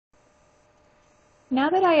Now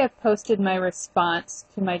that I have posted my response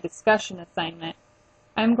to my discussion assignment,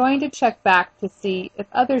 I'm going to check back to see if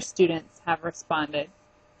other students have responded.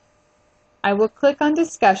 I will click on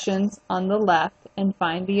Discussions on the left and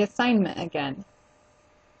find the assignment again.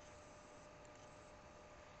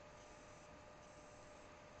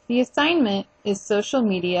 The assignment is Social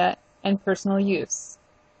Media and Personal Use.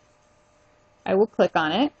 I will click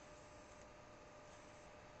on it.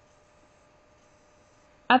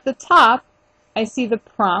 At the top, I see the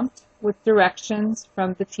prompt with directions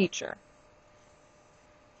from the teacher.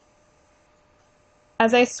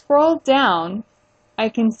 As I scroll down, I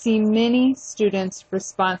can see many students'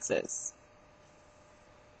 responses.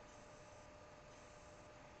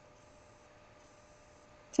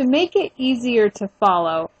 To make it easier to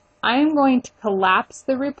follow, I am going to collapse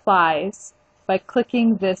the replies by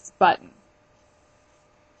clicking this button.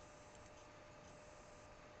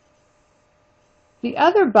 The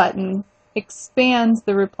other button expands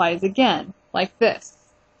the replies again, like this.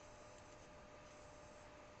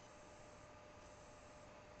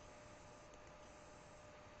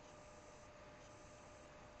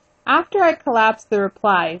 After I collapse the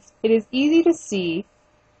replies, it is easy to see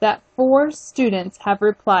that 4 students have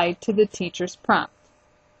replied to the teacher's prompt.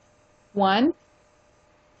 1,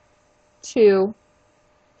 2,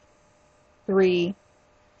 3,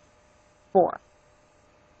 4.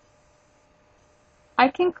 I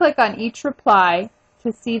can click on each reply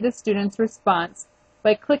to see the student's response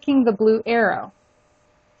by clicking the blue arrow.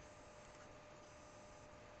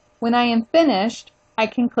 When I am finished, I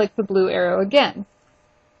can click the blue arrow again.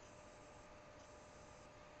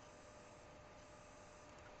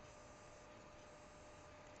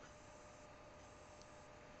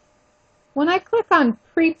 When I click on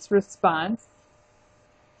Preet's response,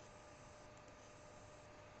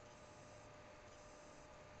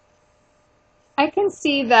 I can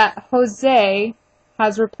see that Jose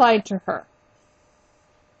has replied to her.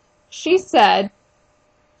 She said,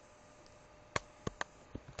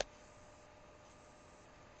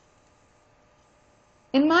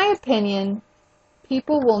 "In my opinion,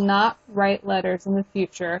 people will not write letters in the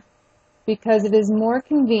future because it is more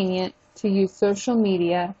convenient to use social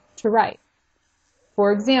media to write.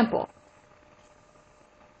 For example,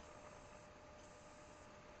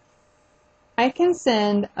 I can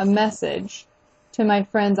send a message to my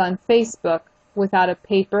friends on Facebook without a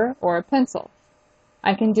paper or a pencil.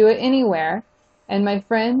 I can do it anywhere, and my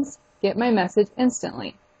friends get my message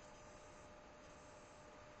instantly.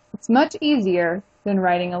 It's much easier than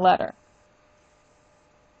writing a letter."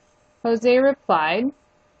 Jose replied,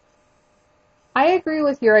 "I agree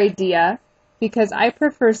with your idea because I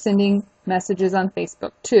prefer sending messages on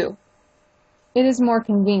Facebook too. It is more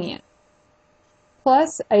convenient.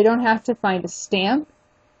 Plus, I don't have to find a stamp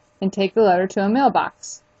and take the letter to a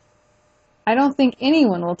mailbox. I don't think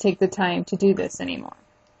anyone will take the time to do this anymore."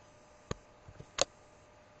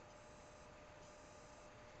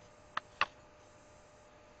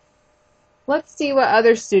 Let's see what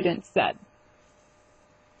other students said.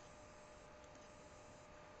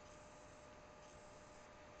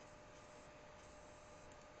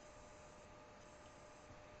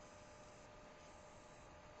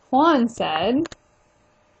 Juan said,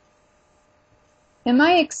 "In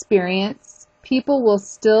my experience, people will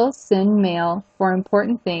still send mail for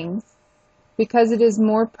important things because it is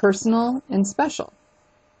more personal and special.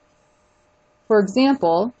 For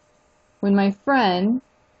example, when my friend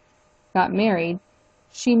got married,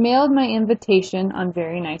 she mailed my invitation on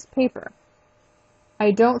very nice paper.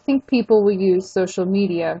 I don't think people will use social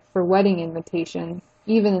media for wedding invitations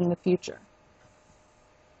even in the future."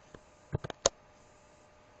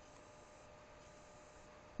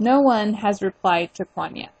 No one has replied to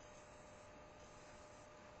Juan yet.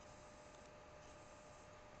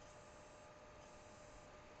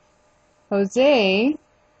 Jose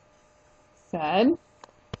said,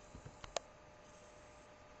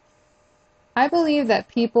 "I believe that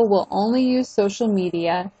people will only use social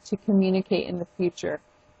media to communicate in the future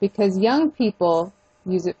because young people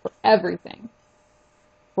use it for everything.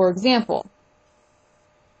 For example,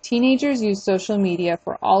 teenagers use social media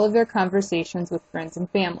for all of their conversations with friends and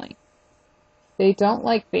family. They don't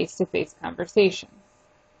like face-to-face conversations."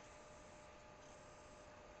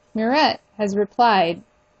 Mirette has replied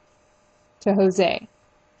to Jose.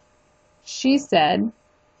 She said,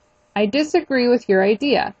 "I disagree with your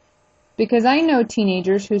idea because I know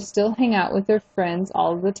teenagers who still hang out with their friends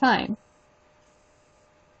all the time.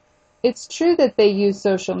 It's true that they use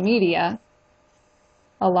social media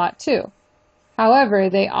a lot too. However,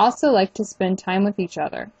 they also like to spend time with each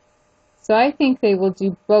other. So I think they will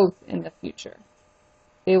do both in the future.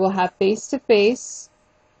 They will have face-to-face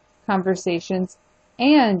conversations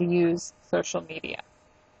and use social media.